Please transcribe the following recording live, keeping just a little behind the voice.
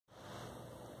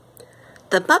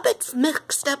The Muppets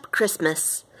Mixed Up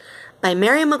Christmas by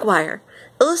Mary McGuire,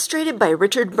 illustrated by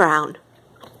Richard Brown.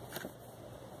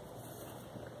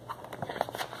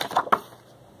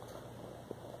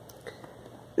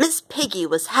 Miss Piggy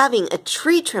was having a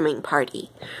tree trimming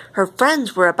party. Her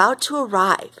friends were about to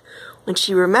arrive when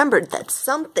she remembered that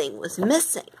something was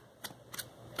missing.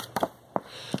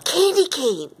 Candy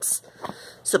canes!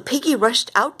 So Piggy rushed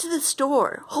out to the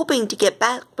store, hoping to get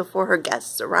back before her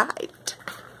guests arrived.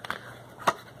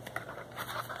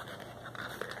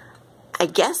 "I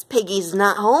guess Piggy's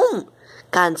not home,"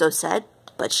 Gonzo said.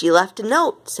 "But she left a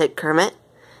note," said Kermit.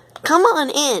 "Come on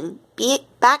in. Be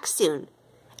back soon.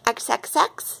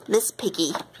 XXX, Miss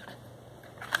Piggy."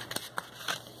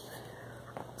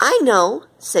 "I know,"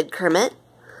 said Kermit.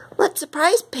 "Let's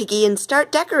surprise Piggy and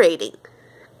start decorating."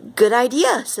 "Good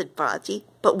idea," said Fozzie.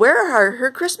 "But where are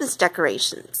her Christmas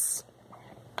decorations?"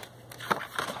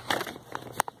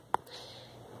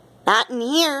 "Not in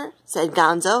here," said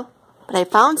Gonzo. "But I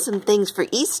found some things for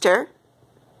Easter."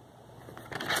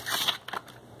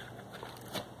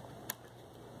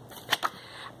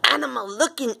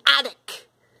 "Animal-looking attic,"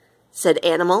 said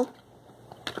Animal.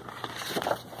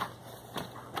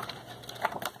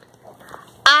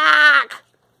 "Ah!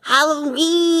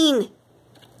 Halloween!"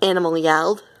 Animal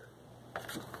yelled.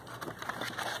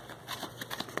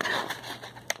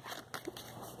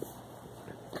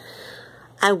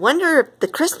 "I wonder if the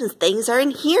Christmas things are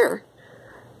in here,"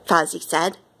 Fozzie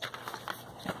said.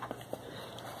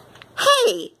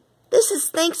 "Hey, this is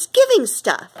Thanksgiving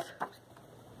stuff."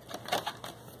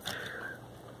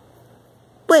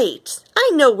 "Wait,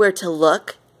 I know where to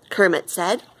look," Kermit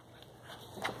said.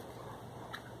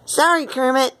 "Sorry,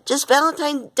 Kermit, just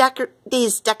Valentine's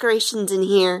Day's decorations in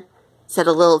here," said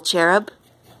a little cherub.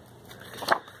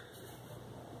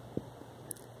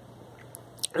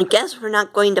 "I guess we're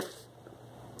not going to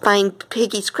find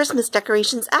Piggy's Christmas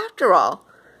decorations after all,"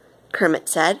 Kermit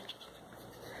said.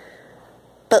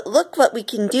 "But look what we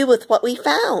can do with what we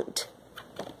found."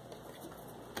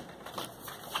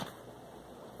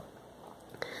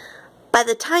 By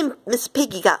the time Miss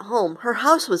Piggy got home, her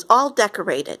house was all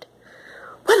decorated.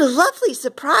 "What a lovely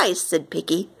surprise," said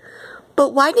Piggy. "But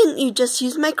why didn't you just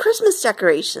use my Christmas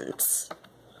decorations?"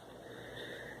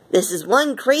 "This is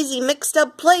one crazy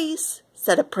mixed-up place,"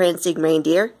 said a prancing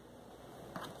reindeer.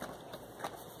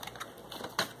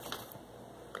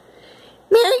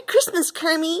 "Merry Christmas,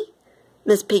 Kermie,"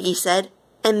 Miss Piggy said,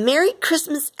 "and Merry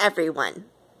Christmas, everyone."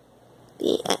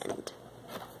 The end.